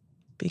is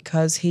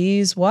Because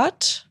he's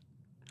what?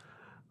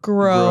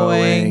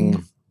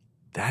 Growing.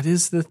 That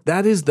is the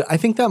I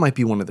think that might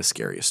be one of the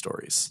scariest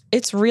stories.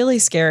 It's really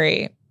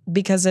scary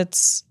because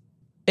it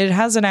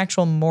has an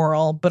actual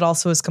moral, but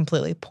also is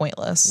completely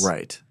pointless.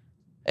 Right.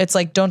 It's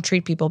like, don't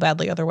treat people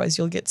badly, otherwise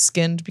you'll get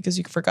skinned because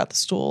you forgot the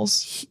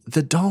stools.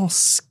 The doll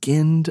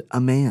skinned a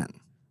man.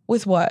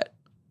 With what?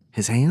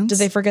 His hands? Did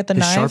they forget the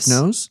His knives?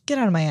 sharp nose? Get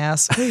out of my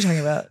ass. What are you talking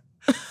about?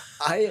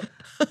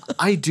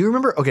 I do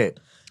remember, okay,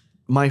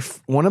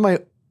 one of my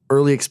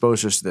early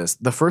exposures to this,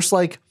 the first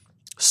like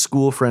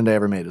school friend I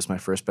ever made was my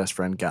first best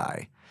friend,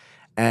 Guy.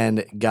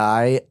 And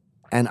Guy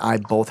and I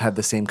both had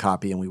the same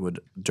copy, and we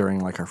would, during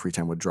like our free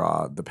time, would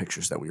draw the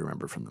pictures that we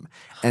remember from them.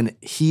 And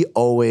he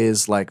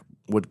always like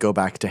would go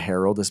back to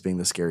Harold as being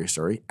the scary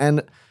story.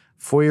 And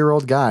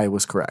 4-year-old Guy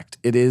was correct.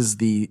 It is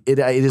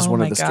Oh one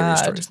my of the scariest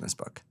God. stories in this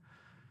book.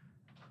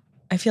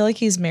 I feel like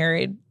he's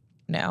married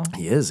now.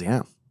 He is,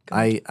 yeah.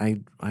 I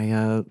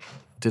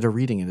did a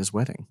reading at his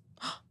wedding.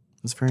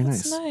 It was very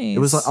That's nice. It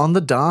was nice. on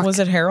the dock. Was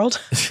it Harold?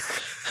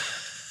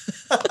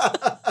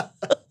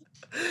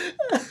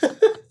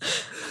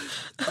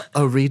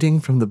 A reading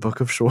from the Book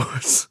of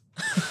Shores.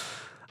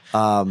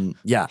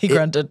 Yeah. He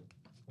grunted.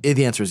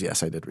 The answer is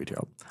yes, I did read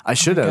Harold. I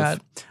should my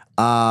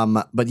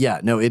have. But yeah,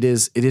 no, it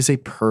is a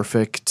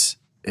perfect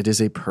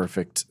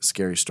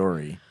scary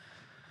story.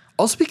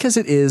 Also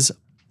because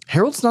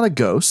Harold's not a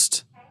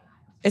ghost.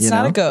 It's You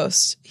not know? a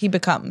ghost. He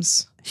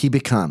becomes. He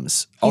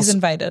becomes. He's Also,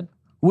 invited.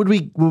 would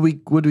we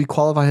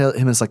qualify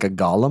him as like a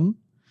golem?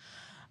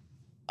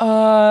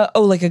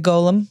 Like a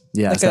golem.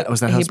 Yeah, Like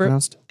was that a how it's Hebrew?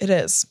 pronounced? It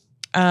is.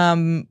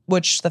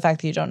 Which the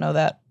fact that you don't know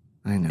that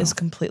I know. is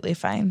completely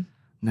fine.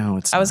 No,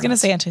 it's I was not. going to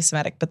say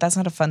anti-Semitic, but that's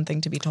not a fun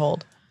thing to be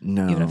told,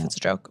 no. even if it's a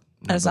joke.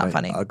 And it's but not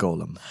funny. A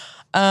golem.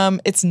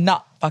 It's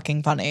not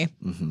fucking funny.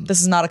 Mm-hmm.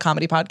 This is not a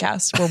comedy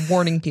podcast. We're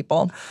warning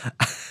people.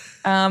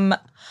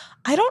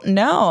 I don't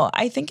know.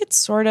 I think it's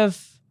sort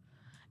of,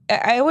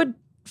 I would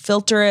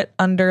filter it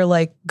under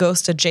like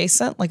ghost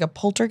adjacent, like a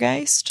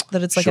poltergeist,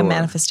 that it's like Sure. a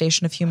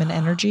manifestation of human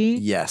energy.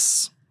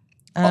 Yes.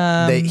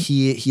 Um,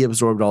 He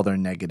absorbed all their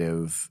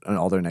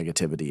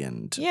negativity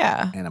and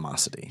Yeah.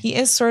 animosity. He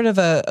is sort of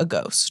a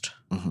ghost,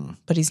 Mhm.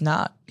 but he's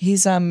not.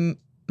 He's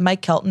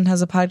Mike Kelton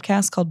has a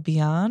podcast called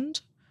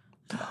Beyond.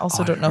 I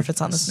also I don't know if heard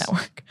it's on this this.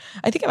 network.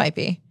 I think it might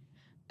be.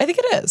 I think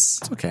it is.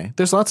 It's okay.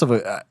 There's lots of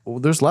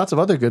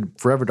other good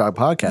Forever Dog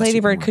podcasts. Lady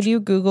you can Bird, watch. could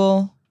you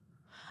Google?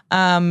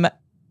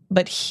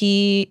 But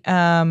he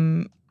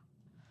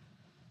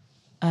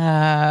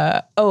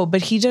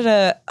but he did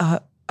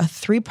a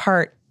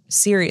 3-part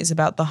series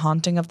about the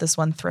haunting of this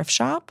one thrift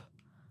shop,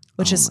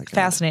 which Oh is my God.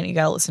 fascinating. You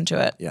got to listen to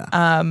it.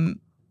 Yeah.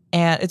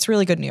 And it's a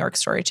really good New York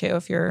story too,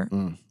 if you're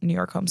New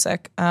York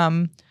homesick.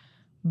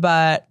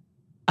 But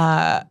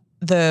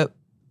the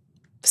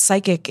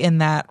psychic in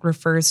that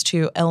refers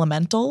to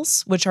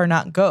elementals, which are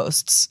not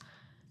ghosts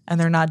and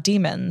they're not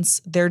demons.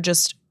 They're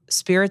just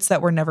spirits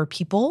that were never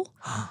people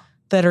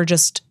that are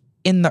just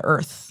in the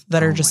earth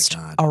that Oh are my just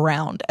God.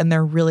 around, and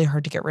they're really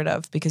hard to get rid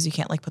of because you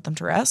can't like put them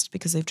to rest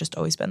because they've just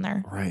always been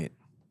there. Right.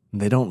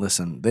 They don't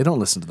listen. They don't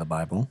listen to the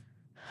Bible.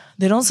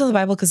 They don't listen to the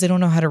Bible because they don't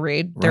know how to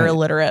read. They're Right.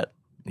 illiterate.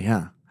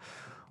 Yeah.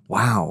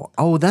 Wow.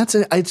 Oh, that's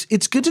it.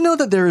 It's good to know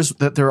that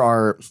there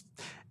are,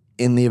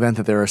 in the event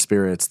that there are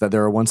spirits, that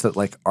there are ones that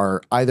like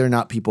are either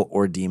not people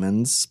or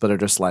demons, but are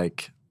just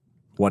like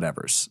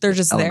whatevers. They're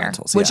just there.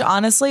 Elementals, Which yeah.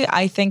 honestly,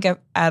 I think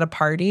at a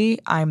party,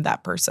 I'm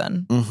that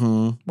person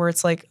where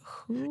it's like,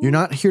 who? You're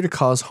not here to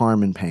cause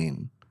harm and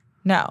pain,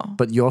 No.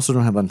 but you also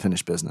don't have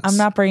unfinished business. I'm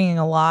not bringing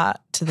a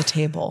lot to the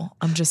table.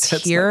 I'm just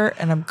That's here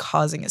and I'm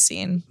causing a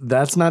scene.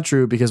 That's not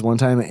true, because one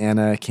time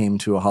Anna came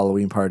to a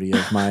Halloween party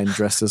of mine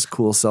dressed as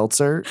Cool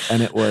Seltzer,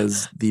 and it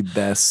was the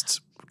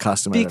best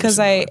costume Because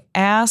I've ever I seen.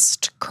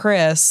 asked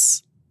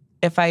Chris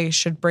if I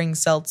should bring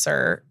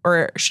seltzer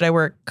or should I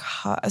wear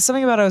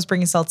something about I was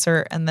bringing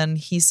seltzer. And then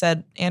he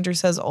said, Andrew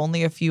says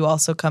only if you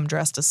also come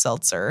dressed as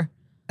seltzer.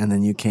 And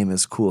then you came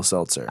as Cool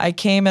Seltzer. I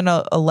came in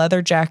a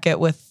leather jacket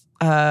with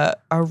a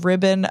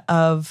ribbon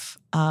of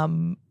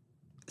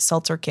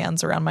seltzer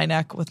cans around my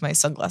neck with my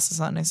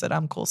sunglasses on. I said,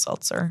 I'm Cool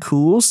Seltzer.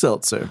 Cool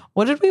Seltzer.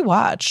 What did we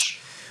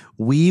watch?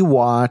 We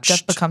watched.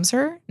 Death Becomes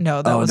Her?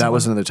 No, that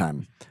was another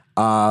time.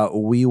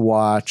 We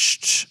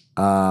watched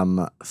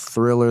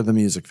Thriller, the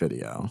music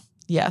video.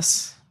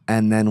 Yes.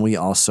 And then we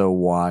also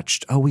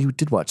watched, we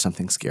did watch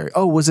something scary.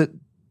 Oh, was it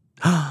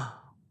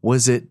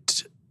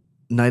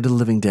Night of the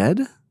Living Dead?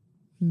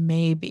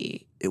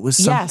 Maybe. It was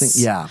something, Yes.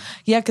 yeah.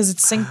 Yeah, because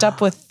it's synced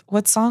up with,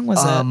 what song was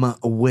it?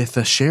 With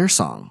a Cher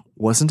song,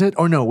 wasn't it?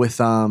 Or no, with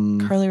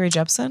Carly Rae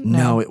Jepsen?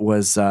 no, it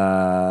was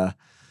oh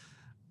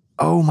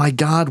my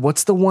God,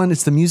 what's the one?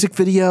 It's the music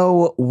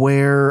video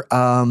where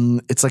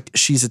it's like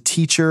she's a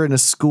teacher in a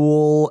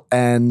school,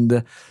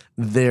 and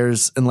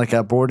there's in like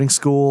a boarding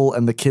school,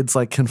 and the kids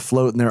like can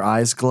float and their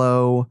eyes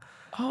glow.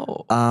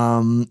 Oh.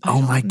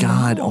 Oh my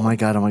God. know. Oh my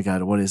God. Oh my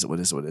God. What is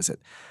it?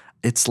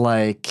 It's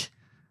like,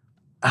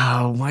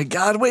 oh my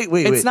God. Wait.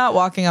 It's not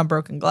Walking on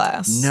Broken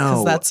Glass. No.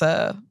 Because that's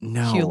a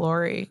No. Hugh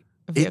Laurie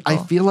vehicle. I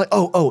feel like,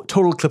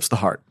 Total Eclipse of the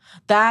Heart.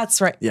 That's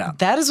right. Yeah.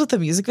 That is what the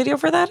music video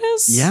for that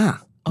is? Yeah.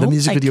 The Oh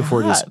music my video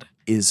for it God.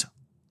 is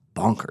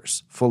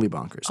bonkers, fully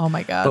bonkers. Oh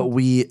my God. But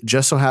we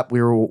just so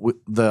happened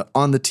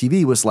on the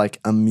TV was like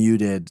a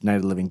muted Night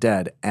of the Living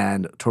Dead,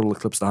 and Total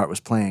Eclipse of the Heart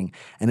was playing,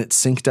 and it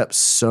synced up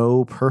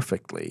so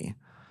perfectly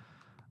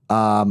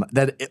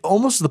that it,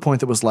 almost to the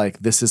point that was like,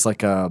 this is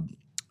like a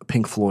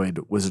Pink Floyd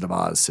Wizard of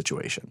Oz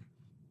situation.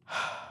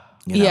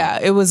 You know? Yeah,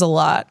 it was a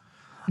lot.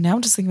 Now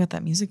I'm just thinking about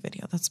that music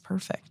video. That's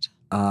perfect.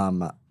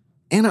 Anna,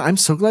 I'm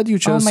so glad you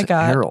chose my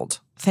God. Harold.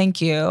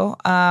 Thank you.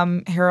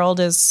 Harold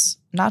is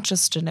not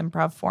just an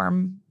improv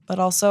form, but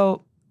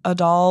also a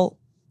doll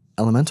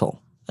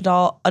Elemental.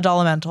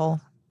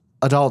 elemental.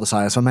 A doll the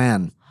size of a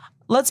man.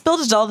 Let's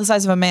build a doll the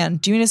size of a man.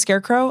 Do you need a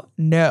scarecrow?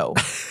 No.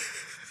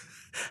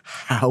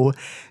 How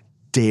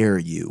dare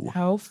you?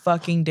 How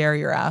fucking dare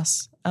your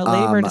ass?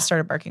 Lady Bird has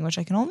started barking, which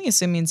I can only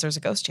assume means there's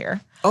a ghost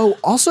here. Oh,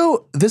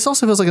 also, this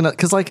also feels like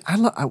because like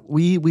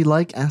we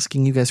like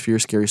asking you guys for your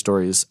scary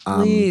stories,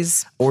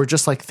 Please. or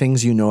just like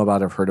things you know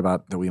about or have heard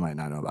about that we might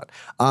not know about.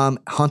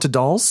 Haunted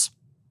dolls,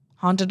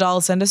 Haunted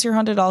dolls. Send us your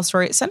haunted doll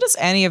story. Send us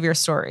any of your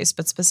stories,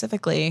 but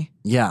specifically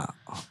yeah.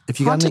 If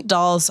you got haunted any,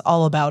 dolls,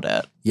 all about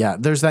it. yeah,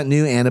 there's that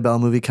new Annabelle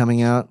movie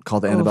coming out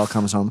called Annabelle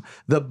Comes Home.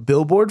 The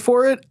billboard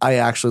for it, I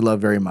actually love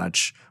very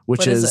much, which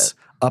What is is it?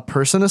 a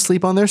person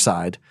asleep on their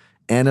side.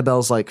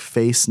 Annabelle's like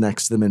face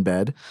next to them in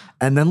bed,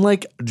 and then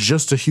like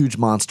just a huge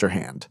monster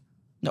hand.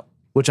 No.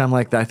 Which I'm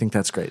like, I think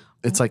that's great.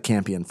 It's like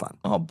campy and fun.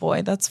 Oh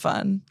boy, that's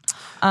fun.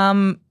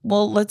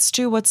 Well, let's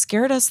do what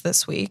scared us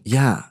this week.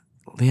 Yeah.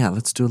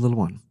 Let's do a little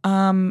one.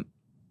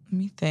 Let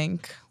me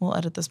think. We'll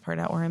edit this part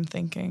out where I'm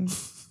thinking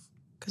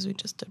because we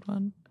just did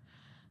one.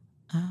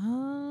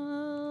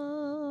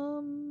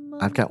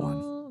 I've got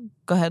one.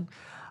 Go ahead.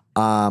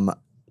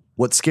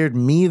 What scared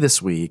me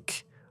this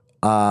week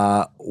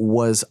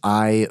was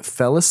I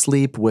fell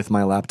asleep with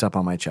my laptop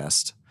on my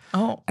chest,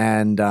 Oh,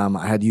 and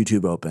I had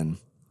YouTube open,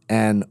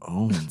 and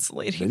it's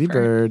Lady Lady Bird.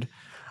 Bird.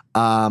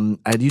 I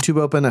had YouTube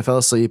open. I fell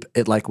asleep.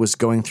 It like was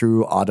going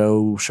through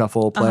auto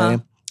shuffle play.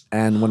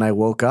 And when I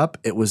woke up,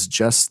 it was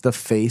just the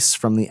face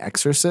from The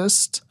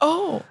Exorcist.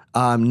 Oh,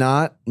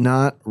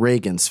 Not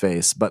Reagan's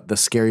face, but the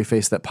scary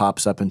face that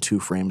pops up in 2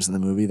 frames in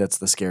the movie. That's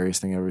the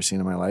scariest thing I've ever seen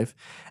in my life.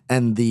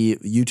 And the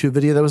YouTube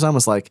video that was on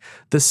was like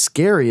the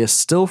scariest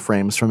still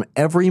frames from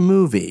every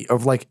movie,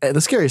 of like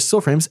the scariest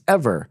still frames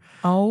ever.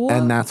 oh,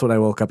 And that's what I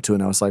woke up to,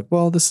 and I was like,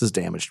 well, this has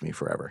damaged me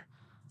forever.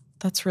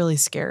 that's really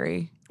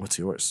scary. What's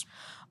yours?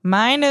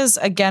 Mine is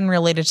again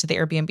related to the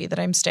Airbnb that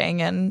I'm staying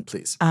in.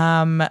 Please.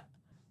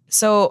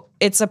 So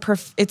it's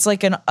it's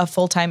like a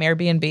full-time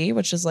Airbnb,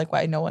 which is like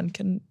why no one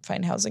can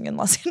find housing in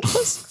Los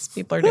Angeles because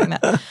people are doing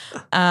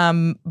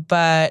that.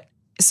 But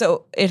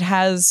so it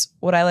has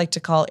what I like to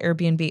call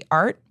Airbnb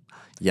art,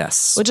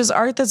 Yes. which is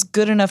art that's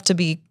good enough to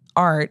be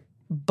art,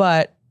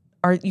 but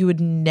art you would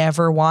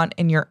never want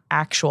in your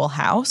actual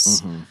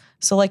house.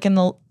 So like in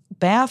the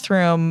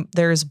bathroom,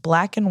 there's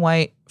black and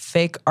white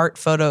fake art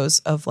photos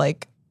of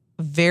like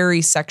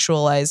very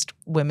sexualized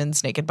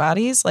women's naked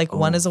bodies. Like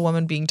one is a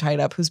woman being tied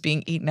up who's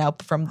being eaten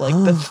up from like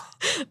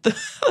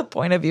the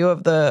point of view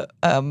of the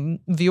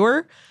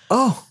viewer.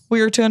 Oh,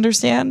 We were to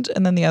understand.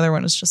 And then the other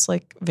one is just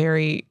like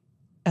very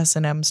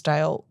S&M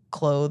style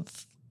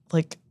clothes,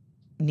 like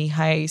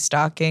knee-high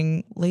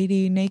stocking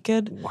lady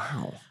naked.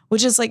 wow.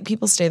 Which is like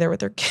people stay there with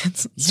their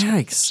kids.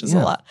 Yikes. Which is a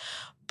lot.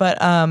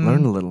 But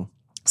Learn a little.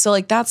 so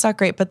like that's not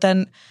great. But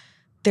then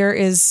there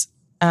is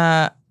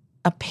a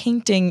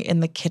painting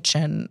in the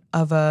kitchen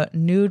of a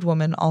nude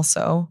woman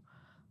also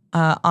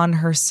on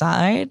her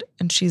side,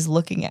 and she's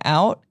looking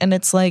out, and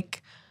it's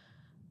like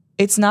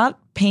it's not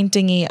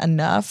painting-y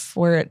enough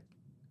where it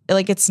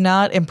like it's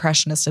not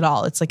impressionist at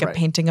all. It's like a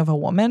painting of a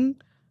woman.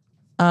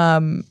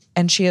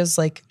 And she has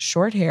like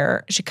short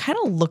hair. She kind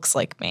of looks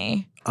like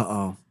me.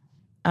 Uh-oh.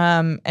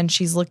 And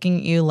she's looking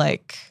at you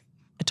like,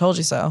 I told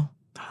you so.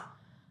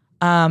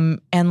 And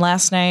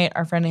last night,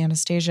 our friend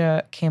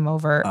Anastasia came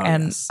over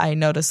and I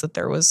noticed that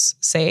there was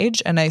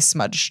sage, and I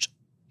smudged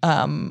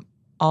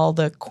all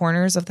the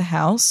corners of the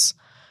house,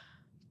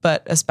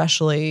 but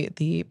especially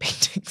the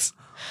paintings.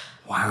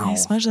 Wow. I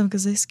smudged them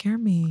because they scare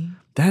me.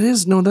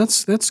 That's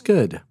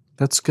good.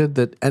 That's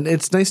good and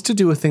it's nice to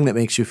do a thing that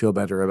makes you feel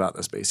better about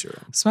the space you're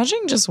in.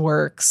 Smudging just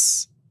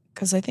works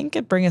because I think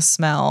it brings a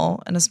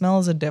smell, and a smell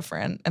is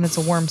and it's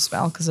a warm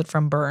smell because it's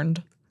from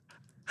burned.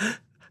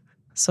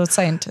 So it's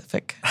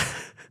scientific.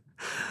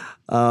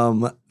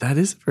 That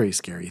is a very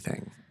scary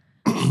thing.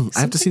 I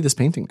have to see this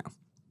painting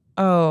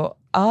now.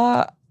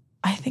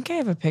 I think I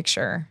have a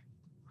picture.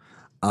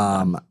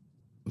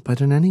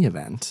 But in any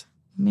event,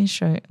 Let me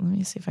show you. Let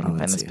me see if I can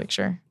find this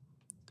picture.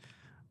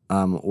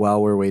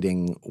 While we're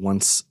waiting,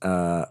 once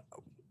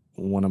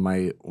one of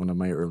my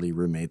early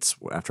roommates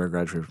after I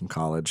graduated from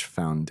college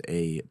found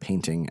a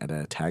painting at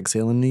a tag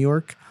sale in New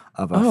York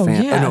of a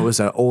fan. Yeah. Oh, no, it was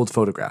an old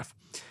photograph.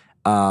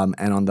 And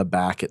on the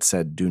back it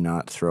said, "Do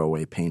not throw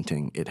away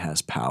painting. It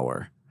has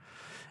power."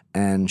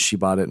 And she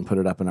bought it and put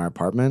it up in our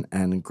apartment.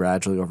 And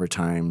gradually over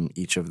time,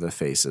 each of the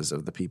faces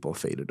of the people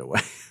faded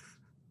away.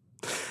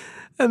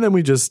 And then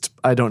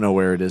I don't know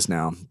where it is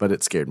now, but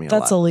it scared me a lot.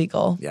 That's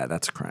illegal. Yeah,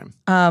 that's a crime.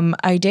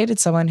 I dated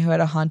someone who had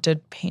a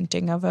haunted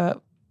painting of a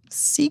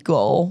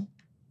seagull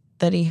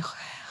that he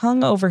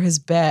hung over his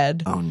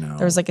bed. Oh, no.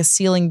 There was like a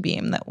ceiling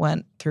beam that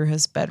went through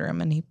his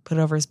bedroom, and he put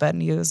it over his bed,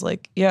 and he was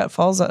like, yeah, it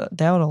falls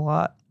down a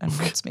lot and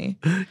hurts me.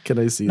 Can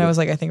I see And I was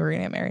like, I think we're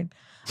going to get married.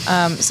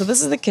 So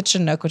this is the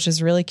kitchen nook, which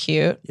is really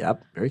cute.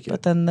 Yep, very cute.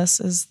 But then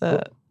this is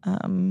the...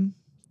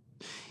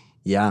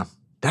 Yeah,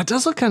 that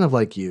does look kind of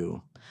like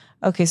you.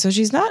 Okay, so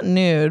she's not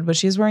nude, but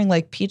she's wearing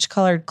like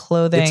peach-colored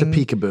clothing. It's a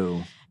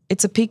peekaboo.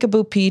 It's a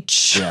peekaboo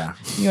peach. Yeah.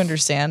 You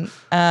understand.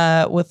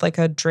 With like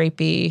a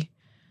drapey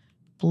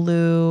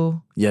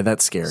blue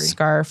That's scary.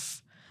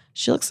 scarf.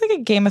 She looks like a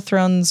Game of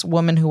Thrones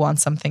woman who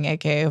wants something,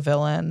 aka a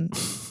villain.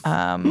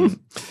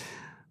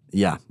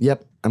 Yeah.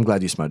 Yep. I'm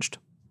glad you smudged.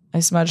 I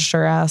smudged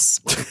her ass.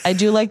 I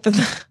do like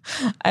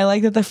I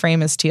like that the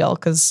frame is teal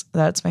because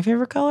that's my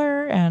favorite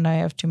color, and I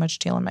have too much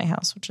teal in my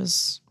house, which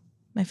is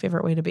my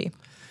favorite way to be.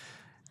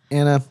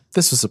 Anna,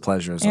 this was a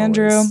pleasure as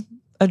Andrew, always.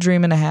 a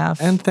dream and a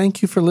half. And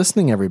thank you for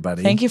listening,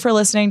 everybody. Thank you for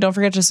listening. Don't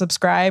forget to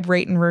subscribe,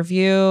 rate, and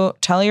review.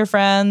 Tell your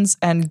friends,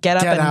 and get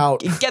up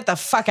out. Get the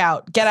fuck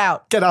out. Get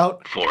out. Get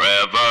out.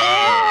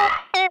 Forever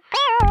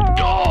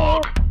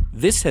Dog.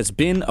 This has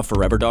been a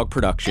Forever Dog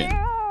production.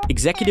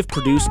 Executive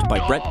produced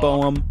by Brett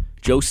Boehm,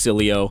 Joe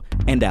Cilio,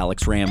 and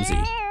Alex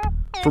Ramsey.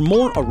 For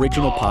more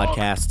original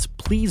podcasts,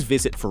 please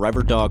visit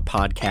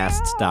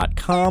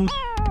foreverdogpodcasts.com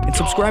and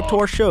subscribe to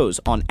our shows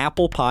on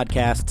Apple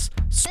Podcasts,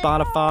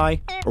 Spotify,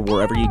 or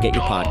wherever you get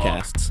your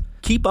podcasts.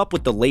 Keep up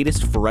with the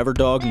latest Forever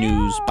Dog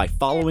news by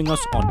following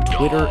us on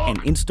Twitter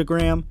and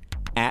Instagram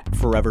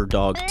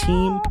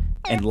 @ForeverDogTeam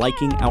and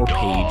liking our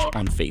page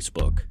on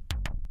Facebook.